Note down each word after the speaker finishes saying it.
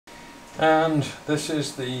And this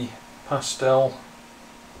is the pastel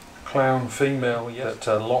clown female that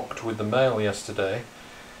locked with the male yesterday,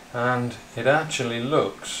 and it actually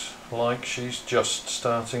looks like she's just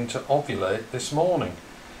starting to ovulate this morning.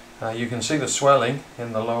 You can see the swelling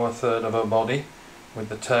in the lower third of her body with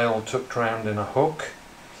the tail tucked round in a hook,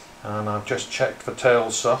 and I've just checked for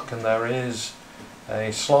tail suck and there is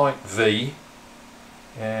a slight V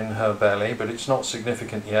in her belly, but it's not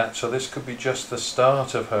significant yet, so this could be just the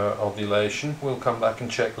start of her ovulation. We'll come back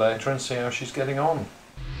and check later and see how she's getting on.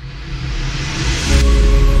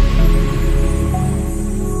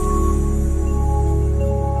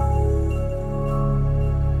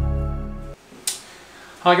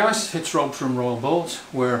 Hi guys, it's Rob from Royal Boats.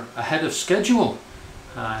 We're ahead of schedule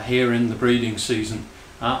here in the breeding season.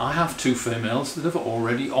 I have two females that have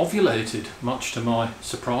already ovulated, much to my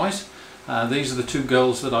surprise. These are the two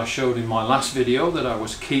girls that I showed in my last video that I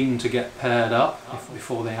was keen to get paired up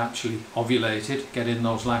before they actually ovulated, get in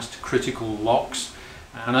those last critical locks.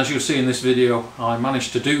 And as you'll see in this video, I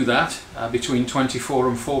managed to do that between 24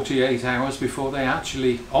 and 48 hours before they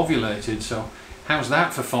actually ovulated. So how's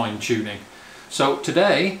that for fine tuning? So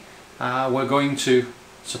today we're going to,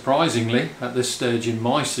 surprisingly at this stage in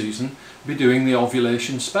my season, be doing the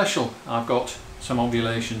ovulation special. I've got some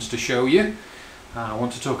ovulations to show you. I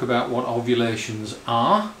want to talk about what ovulations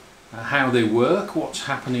are, how they work, what's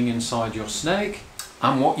happening inside your snake,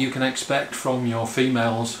 and what you can expect from your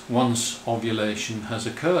females once ovulation has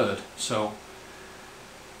occurred. So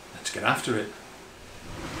let's get after it.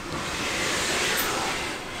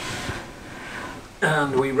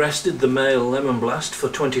 And we rested the male lemon blast for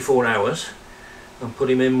 24 hours and put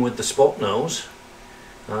him in with the spot nose.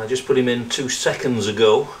 I just put him in 2 seconds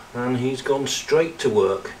ago and he's gone straight to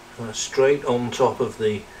work, straight on top of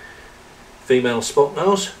the female spot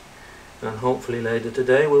nose, and hopefully later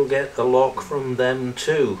today we'll get a lock from them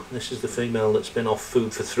too. This is the female that's been off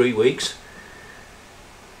food for 3 weeks.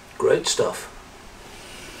 Great stuff.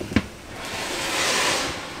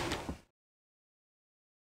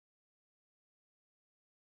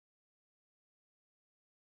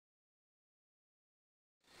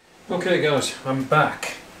 Okay guys, I'm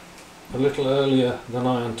back a little earlier than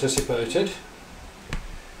I anticipated.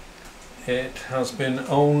 It has been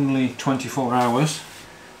only 24 hours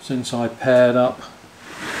since I paired up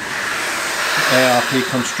ARP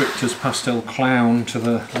Constrictor's Pastel Clown to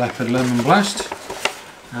the Leopard Lemon Blast,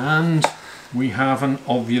 and we have an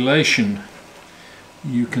ovulation.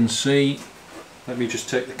 You can see, let me just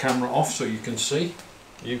take the camera off so you can see.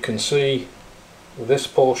 You can see this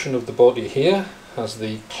portion of the body here has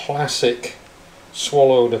the classic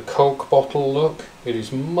swallowed a Coke bottle look. It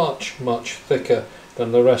is much thicker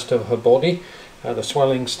than the rest of her body. The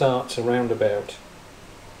swelling starts around about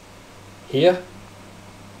here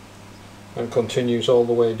and continues all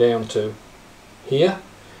the way down to here,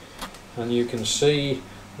 and you can see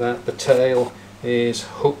that the tail is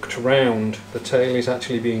hooked round. The tail is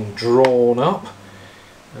actually being drawn up,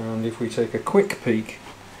 and if we take a quick peek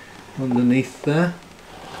underneath there,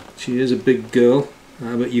 she is a big girl,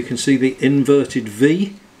 but you can see the inverted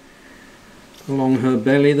V along her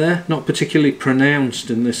belly there. Not particularly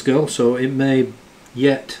pronounced in this girl, so it may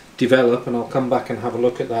yet develop, and I'll come back and have a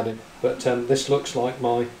look at that. But this looks like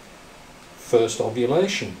my first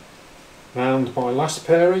ovulation, and my last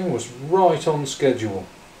pairing was right on schedule,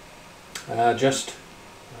 just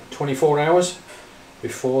 24 hours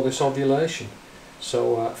before this ovulation.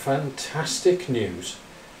 So fantastic news.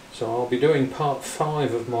 So I'll be doing part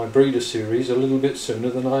 5 of my breeder series a little bit sooner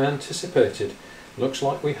than I anticipated. Looks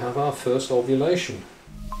like we have our first ovulation.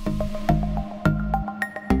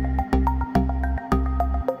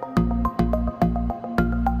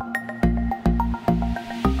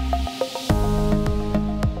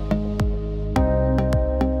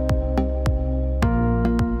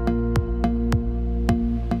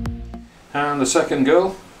 And the second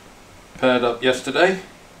girl paired up yesterday.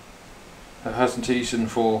 Hasn't eaten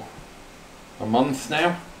for a month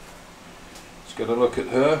now. Let's get a look at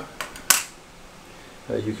her.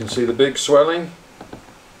 You can see the big swelling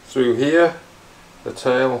through here, the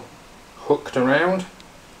tail hooked around,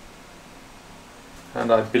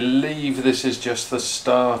 and I believe this is just the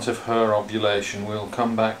start of her ovulation. We'll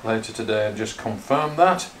come back later today and just confirm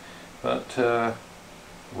that, but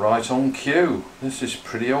right on cue. This is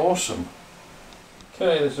pretty awesome.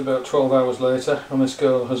 Okay, this is about 12 hours later and this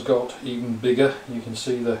girl has got even bigger. You can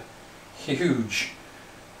see the huge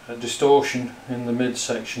distortion in the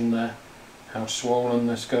midsection there, how swollen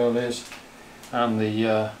this girl is, and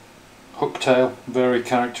the hook tail, very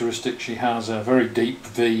characteristic. She has a very deep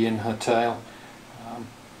V in her tail,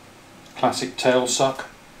 classic tail suck.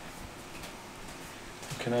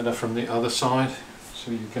 Canada from the other side,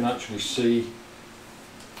 so you can actually see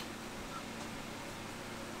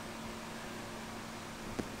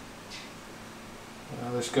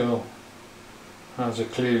this girl has a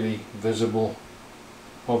clearly visible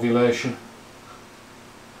ovulation.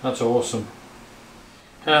 That's awesome.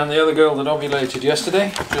 And the other girl that ovulated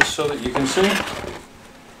yesterday, just so that you can see,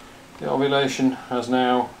 the ovulation has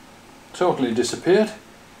now totally disappeared,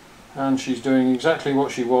 and she's doing exactly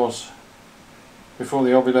what she was before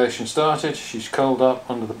the ovulation started. She's curled up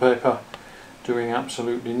under the paper doing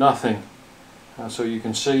absolutely nothing. And so you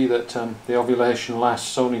can see that the ovulation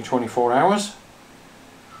lasts only 24 hours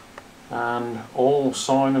and all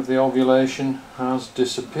sign of the ovulation has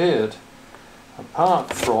disappeared,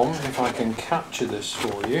 apart from, if I can capture this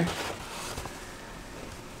for you,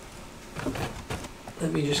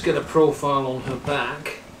 let me just get a profile on her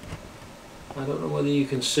back. I don't know whether you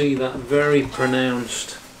can see that very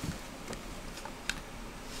pronounced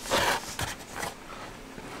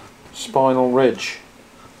spinal ridge.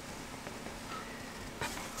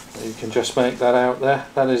 You can just make that out there.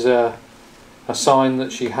 That is a sign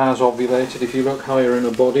that she has ovulated. If you look higher in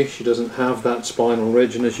her body, she doesn't have that spinal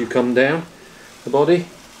ridge, and as you come down the body,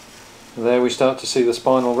 there we start to see the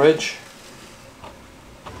spinal ridge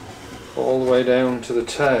all the way down to the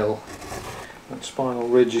tail. That spinal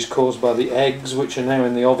ridge is caused by the eggs, which are now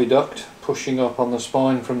in the oviduct, pushing up on the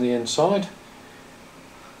spine from the inside.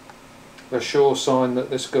 A sure sign that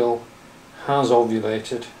this girl has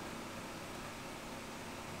ovulated.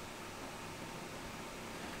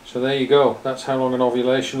 So there you go, that's how long an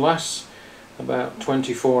ovulation lasts, about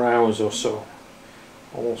 24 hours or so.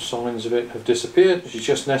 All signs of it have disappeared. She's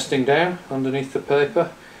just nesting down underneath the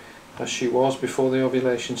paper as she was before the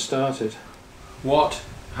ovulation started. What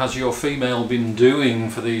has your female been doing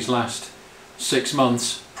for these last 6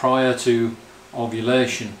 months prior to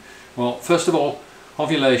ovulation? Well, first of all,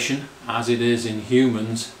 ovulation, as it is in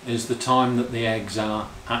humans, is the time that the eggs are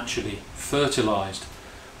actually fertilized.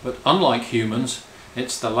 But unlike humans,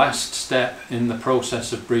 it's the last step in the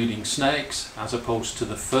process of breeding snakes, as opposed to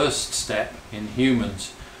the first step in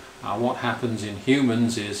humans. What happens in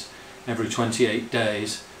humans is every 28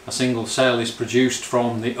 days a single cell is produced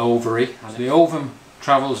from the ovary, and the ovum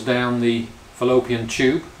travels down the fallopian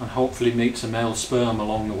tube and hopefully meets a male sperm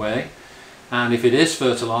along the way, and if it is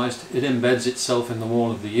fertilized, it embeds itself in the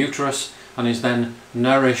wall of the uterus and is then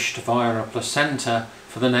nourished via a placenta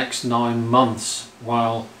for the next 9 months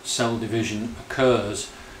while cell division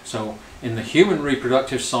occurs. So in the human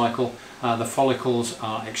reproductive cycle, the follicles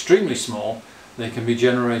are extremely small. They can be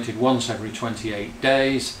generated once every 28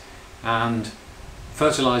 days, and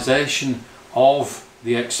fertilization of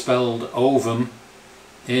the expelled ovum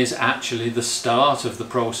is actually the start of the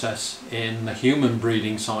process in the human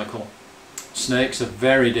breeding cycle. Snakes are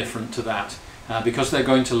very different to that. Because they're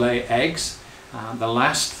going to lay eggs, the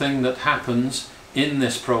last thing that happens in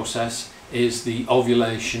this process is the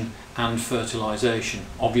ovulation and fertilization.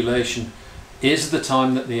 Ovulation is the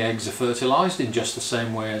time that the eggs are fertilized in just the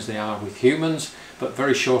same way as they are with humans, but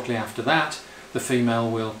very shortly after that the female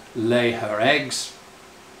will lay her eggs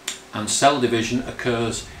and cell division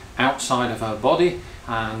occurs outside of her body,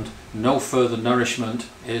 and no further nourishment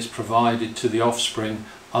is provided to the offspring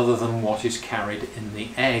other than what is carried in the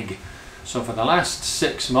egg. So for the last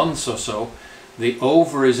 6 months or so, the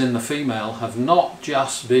ovaries in the female have not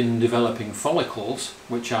just been developing follicles,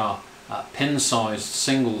 which are pin-sized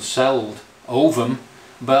single-celled ovum,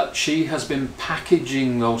 but she has been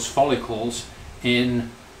packaging those follicles in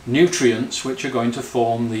nutrients which are going to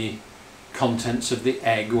form the contents of the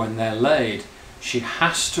egg when they're laid. She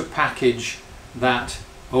has to package that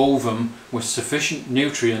ovum with sufficient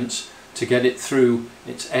nutrients to get it through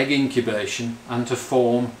its egg incubation and to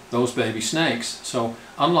form those baby snakes. So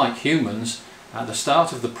unlike humans, at the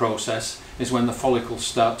start of the process is when the follicles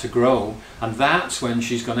start to grow, and that's when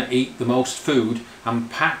she's going to eat the most food and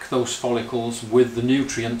pack those follicles with the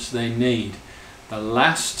nutrients they need. The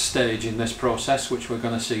last stage in this process, which we're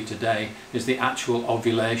going to see today, is the actual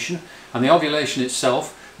ovulation. And the ovulation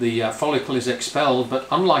itself, the follicle is expelled, but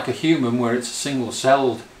unlike a human where it's a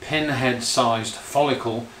single-celled pinhead-sized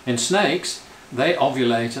follicle, in snakes they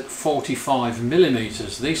ovulate at 45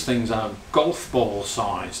 millimeters. These things are golf ball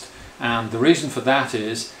sized, and the reason for that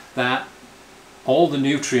is that all the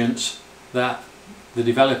nutrients that the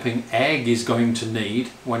developing egg is going to need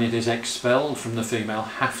when it is expelled from the female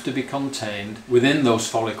have to be contained within those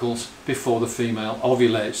follicles before the female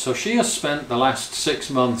ovulates. So she has spent the last 6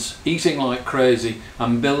 months eating like crazy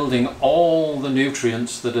and building all the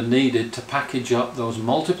nutrients that are needed to package up those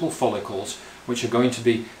multiple follicles, which are going to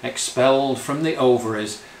be expelled from the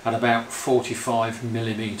ovaries at about 45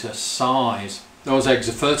 millimeter size. Those eggs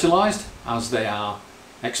are fertilised as they are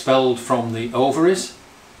expelled from the ovaries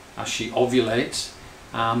as she ovulates,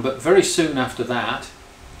 but very soon after that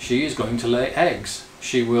she is going to lay eggs.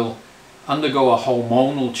 She will undergo a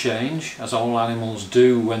hormonal change, as all animals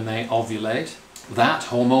do when they ovulate. That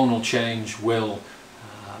hormonal change will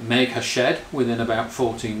make her shed within about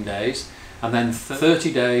 14 days, and then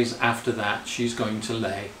 30 days after that she's going to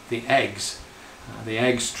lay the eggs. The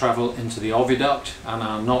eggs travel into the oviduct and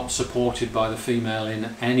are not supported by the female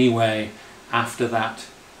in any way after that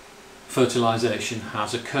fertilization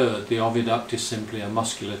has occurred. The oviduct is simply a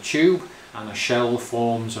muscular tube and a shell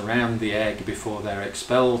forms around the egg before they're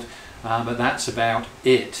expelled, but that's about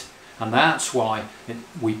it. And that's why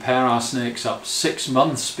we pair our snakes up 6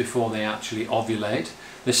 months before they actually ovulate.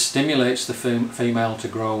 This stimulates the female to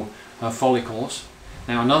grow her follicles.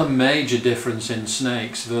 Now, another major difference in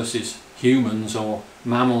snakes versus humans or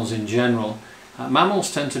mammals in general,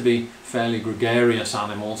 mammals tend to be fairly gregarious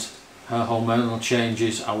animals. Her hormonal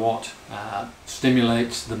changes are what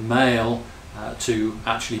stimulates the male to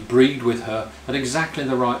actually breed with her at exactly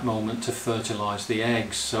the right moment to fertilize the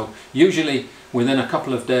eggs. So usually within a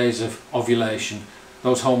couple of days of ovulation,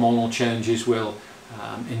 those hormonal changes will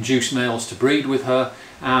induce males to breed with her,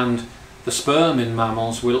 and the sperm in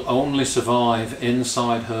mammals will only survive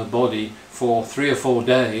inside her body for 3 or 4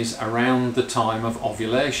 days around the time of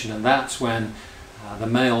ovulation, and that's when the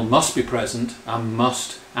male must be present and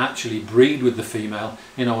must actually breed with the female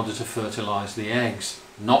in order to fertilize the eggs.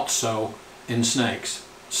 Not so in snakes.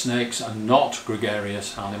 Snakes are not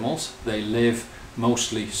gregarious animals. They live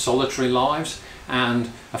mostly solitary lives,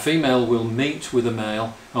 and a female will meet with a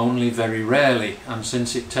male only very rarely, and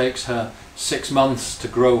since it takes her 6 months to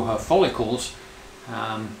grow her follicles,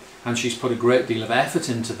 and she's put a great deal of effort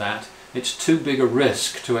into that, it's too big a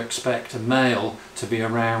risk to expect a male to be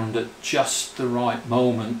around at just the right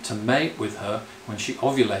moment to mate with her when she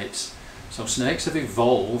ovulates. So snakes have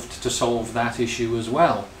evolved to solve that issue as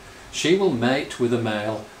well. She will mate with a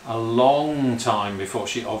male a long time before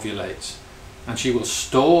she ovulates, and she will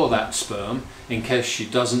store that sperm in case she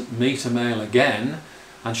doesn't meet a male again,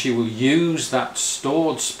 and she will use that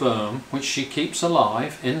stored sperm, which she keeps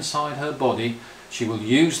alive inside her body. She will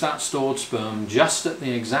use that stored sperm just at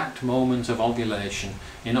the exact moment of ovulation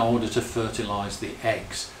in order to fertilize the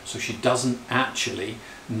eggs. So she doesn't actually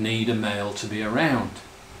need a male to be around.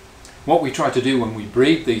 What we try to do when we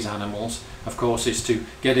breed these animals, of course, is to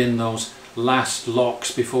get in those last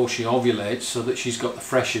locks before she ovulates so that she's got the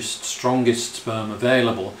freshest, strongest sperm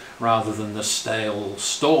available rather than the stale,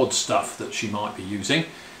 stored stuff that she might be using.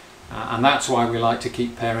 And that's why we like to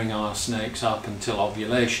keep pairing our snakes up until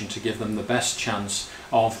ovulation, to give them the best chance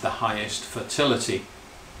of the highest fertility.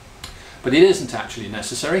 But it isn't actually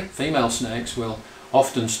necessary. Female snakes will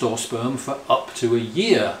often store sperm for up to a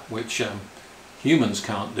year, which humans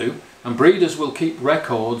can't do. And breeders will keep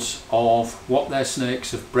records of what their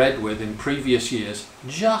snakes have bred with in previous years,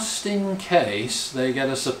 just in case they get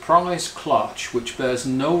a surprise clutch which bears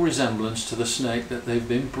no resemblance to the snake that they've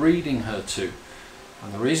been breeding her to.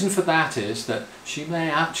 And the reason for that is that she may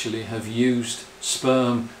actually have used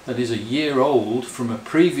sperm that is a year old from a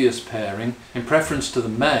previous pairing in preference to the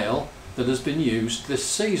male that has been used this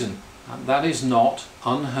season. And that is not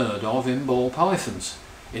unheard of in ball pythons.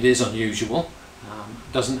 It is unusual,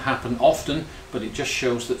 doesn't happen often, but it just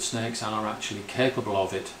shows that snakes are actually capable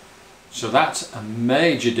of it. So that's a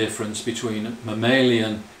major difference between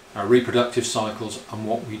mammalian reproductive cycles and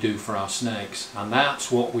what we do for our snakes. And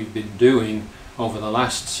that's what we've been doing over the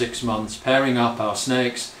last 6 months, pairing up our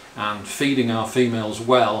snakes and feeding our females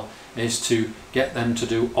well, is to get them to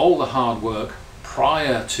do all the hard work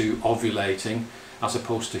prior to ovulating, as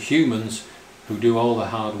opposed to humans who do all the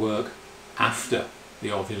hard work after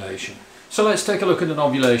the ovulation. So let's take a look at an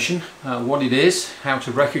ovulation, what it is, how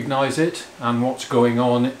to recognize it, and what's going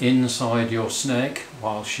on inside your snake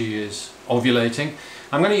while she is ovulating.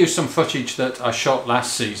 I'm going to use some footage that I shot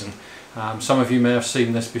last season. Some of you may have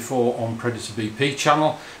seen this before on Predator BP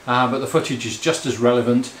channel, but the footage is just as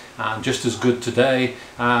relevant and just as good today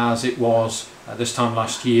as it was this time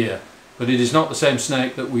last year. But it is not the same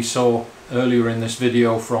snake that we saw earlier in this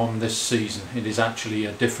video from this season. It is actually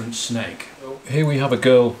a different snake. Here we have a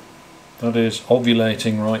girl that is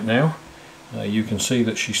ovulating right now. You can see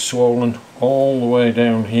that she's swollen all the way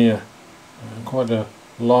down here. Quite a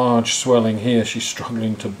large swelling here. She's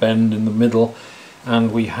struggling to bend in the middle.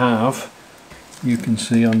 And we have, you can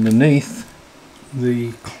see underneath,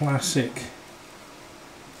 the classic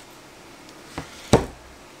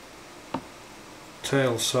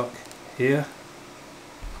tail suck here.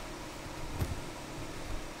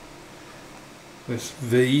 This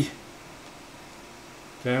V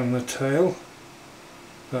down the tail.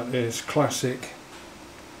 That is classic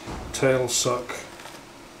tail suck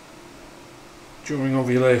during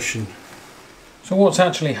ovulation. So what's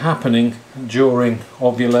actually happening during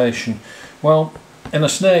ovulation? Well, in a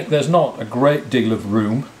snake there's not a great deal of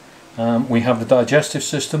room. We have the digestive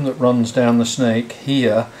system that runs down the snake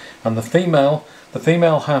here, and the female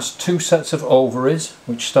has two sets of ovaries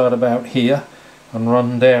which start about here and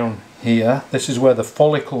run down here. This is where the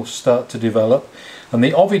follicles start to develop, and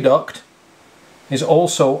the oviduct is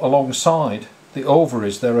also alongside the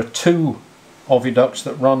ovaries. There are two oviducts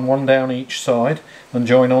that run one down each side and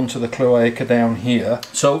join onto the cloaca down here.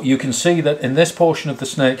 So you can see that in this portion of the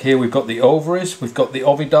snake here we've got the ovaries, we've got the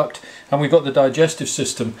oviduct, and we've got the digestive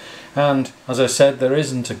system. And as I said, there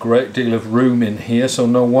isn't a great deal of room in here, so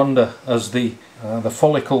no wonder as the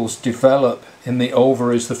follicles develop in the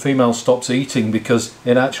ovaries the female stops eating, because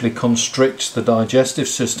it actually constricts the digestive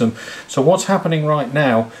system. So what's happening right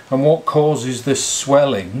now and what causes this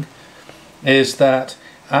swelling is that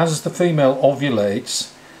as the female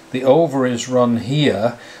ovulates, the ovaries run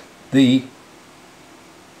here, the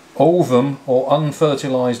ovum or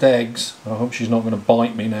unfertilized eggs, I hope she's not going to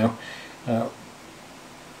bite me now,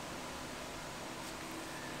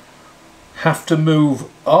 have to move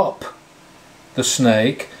up the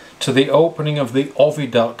snake to the opening of the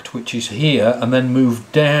oviduct, which is here, and then move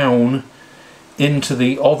down into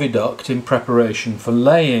the oviduct in preparation for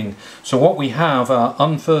laying. So what we have are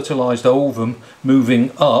unfertilized ovum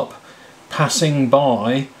moving up, passing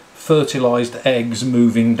by fertilized eggs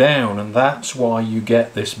moving down, and that's why you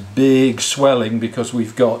get this big swelling, because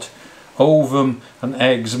we've got ovum and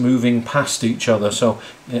eggs moving past each other. So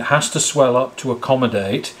it has to swell up to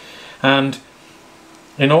accommodate, and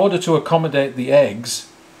in order to accommodate the eggs,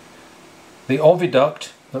 the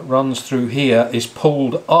oviduct that runs through here is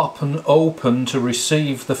pulled up and open to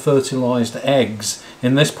receive the fertilized eggs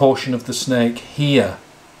in this portion of the snake here.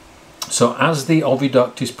 So as the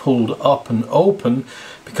oviduct is pulled up and open,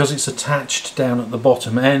 because it's attached down at the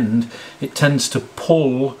bottom end, it tends to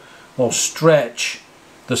pull or stretch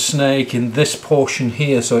the snake in this portion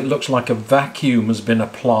here, so it looks like a vacuum has been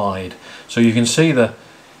applied. So you can see the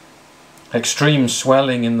extreme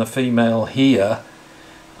swelling in the female here.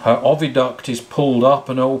 Her oviduct is pulled up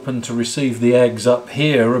and open to receive the eggs up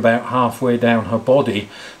here about halfway down her body.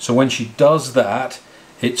 So when she does that,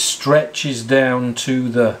 it stretches down to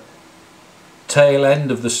the tail end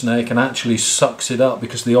of the snake and actually sucks it up,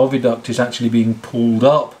 because the oviduct is actually being pulled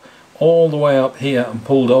up all the way up here and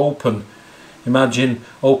pulled open. Imagine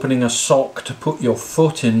opening a sock to put your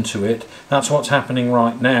foot into it. That's what's happening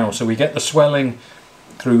right now. So we get the swelling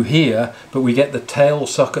through here, but we get the tail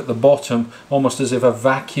suck at the bottom, almost as if a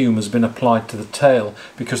vacuum has been applied to the tail,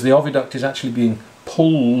 because the oviduct is actually being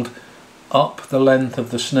pulled up the length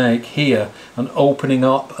of the snake here and opening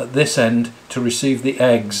up at this end to receive the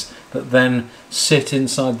eggs that then sit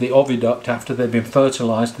inside the oviduct after they've been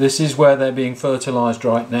fertilized. This is where they're being fertilized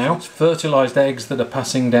right now. It's fertilized eggs that are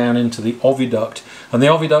passing down into the oviduct, and the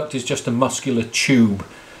oviduct is just a muscular tube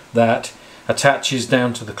that attaches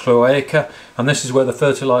down to the cloaca, and this is where the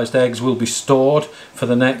fertilized eggs will be stored for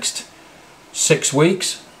the next 6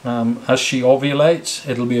 weeks. As she ovulates,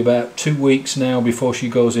 it'll be about 2 weeks now before she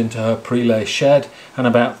goes into her pre-lay shed, and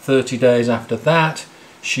about 30 days after that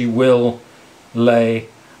she will lay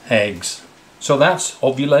eggs. So that's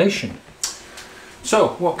ovulation. So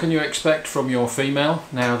what can you expect from your female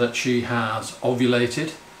now that she has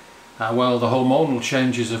ovulated? Well, the hormonal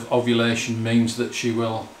changes of ovulation means that she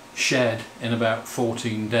will shed in about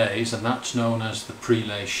 14 days, and that's known as the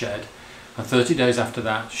pre-lay shed, and 30 days after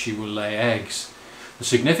that she will lay eggs. The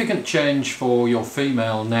significant change for your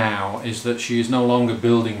female now is that she is no longer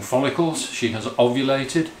building follicles. She has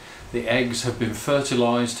ovulated, the eggs have been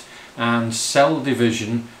fertilized, and cell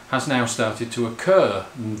division has now started to occur.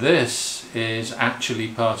 And this is actually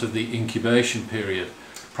part of the incubation period.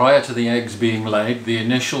 Prior to the eggs being laid, the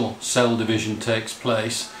initial cell division takes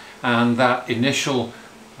place, and that initial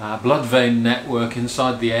blood vein network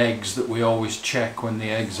inside the eggs that we always check when the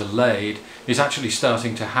eggs are laid is actually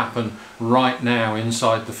starting to happen right now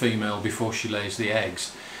inside the female before she lays the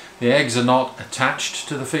eggs. The eggs are not attached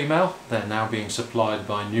to the female, they're now being supplied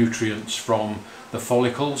by nutrients from the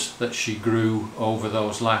follicles that she grew over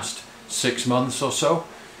those last 6 months or so.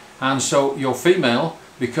 And so your female,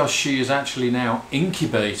 because she is actually now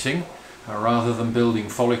incubating rather than building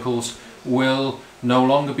follicles, will no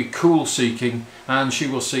longer be cool seeking, and she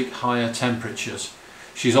will seek higher temperatures.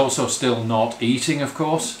 She's also still not eating, of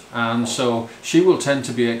course, and so she will tend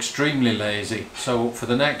to be extremely lazy. So for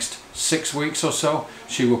the next 6 weeks or so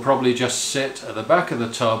she will probably just sit at the back of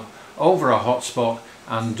the tub over a hot spot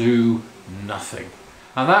and do nothing.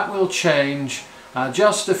 And that will change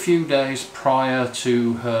just a few days prior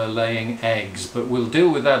to her laying eggs, but we'll deal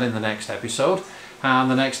with that in the next episode.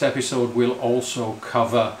 And the next episode will also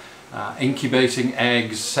cover incubating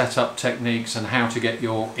eggs, setup techniques, and how to get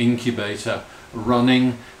your incubator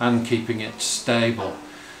running and keeping it stable.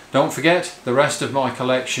 Don't forget, the rest of my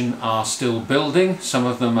collection are still building, some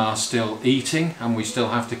of them are still eating, and we still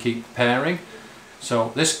have to keep pairing.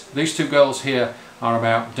 So these two girls here are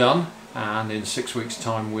about done, and in 6 weeks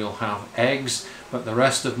time we'll have eggs, but the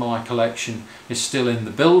rest of my collection is still in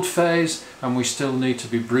the build phase, and we still need to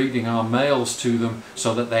be breeding our males to them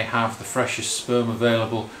so that they have the freshest sperm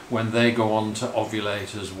available when they go on to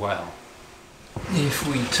ovulate as well. If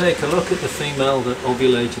we take a look at the female that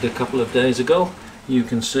ovulated a couple of days ago, you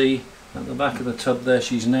can see at the back of the tub there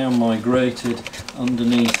she's now migrated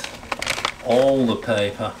underneath all the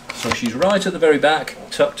paper. So she's right at the very back,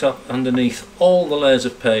 tucked up underneath all the layers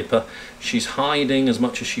of paper. She's hiding as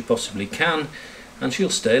much as she possibly can, and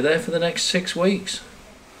she'll stay there for the next 6 weeks.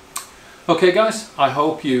 Okay guys, I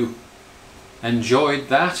hope you enjoyed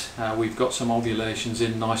that. We've got some ovulations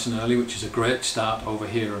in nice and early, which is a great start over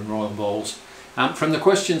here in Royal Balls. From the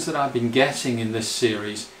questions that I've been getting in this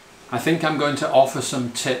series, I think I'm going to offer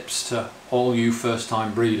some tips to all you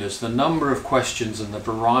first-time breeders. The number of questions and the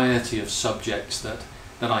variety of subjects that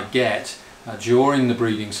I get during the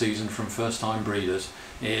breeding season from first-time breeders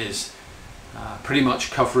is pretty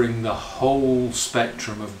much covering the whole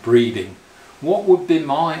spectrum of breeding. What would be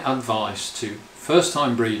my advice to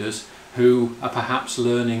first-time breeders who are perhaps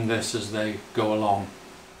learning this as they go along?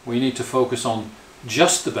 We need to focus on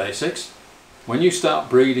just the basics. When you start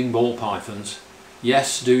breeding ball pythons,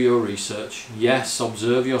 yes, do your research, yes,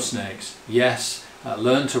 observe your snakes, yes,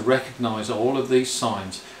 learn to recognize all of these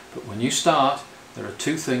signs, but when you start, there are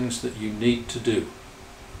 2 things that you need to do.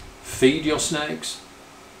 Feed your snakes,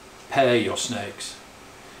 pair your snakes.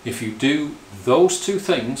 If you do those 2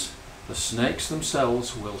 things, the snakes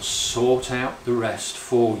themselves will sort out the rest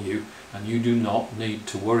for you, and you do not need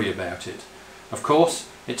to worry about it. Of course,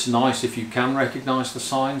 it's nice if you can recognize the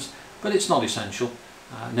signs, but it's not essential.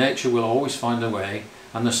 Nature will always find a way,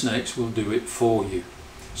 and the snakes will do it for you.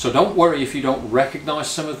 So don't worry if you don't recognize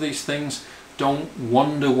some of these things. Don't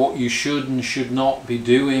wonder what you should and should not be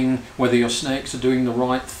doing, whether your snakes are doing the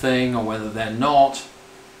right thing or whether they're not.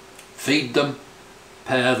 Feed them,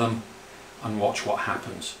 pair them, and watch what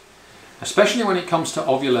happens. Especially when it comes to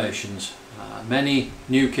ovulations. Many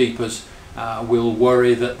new keepers will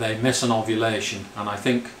worry that they miss an ovulation, and I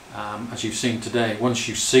think as you've seen today, once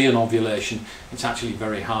you see an ovulation, it's actually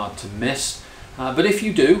very hard to miss. But if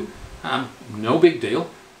you do, no big deal.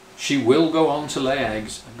 She will go on to lay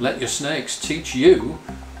eggs. Let your snakes teach you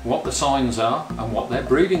what the signs are and what their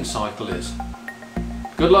breeding cycle is.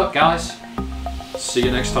 Good luck guys. See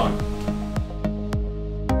you next time.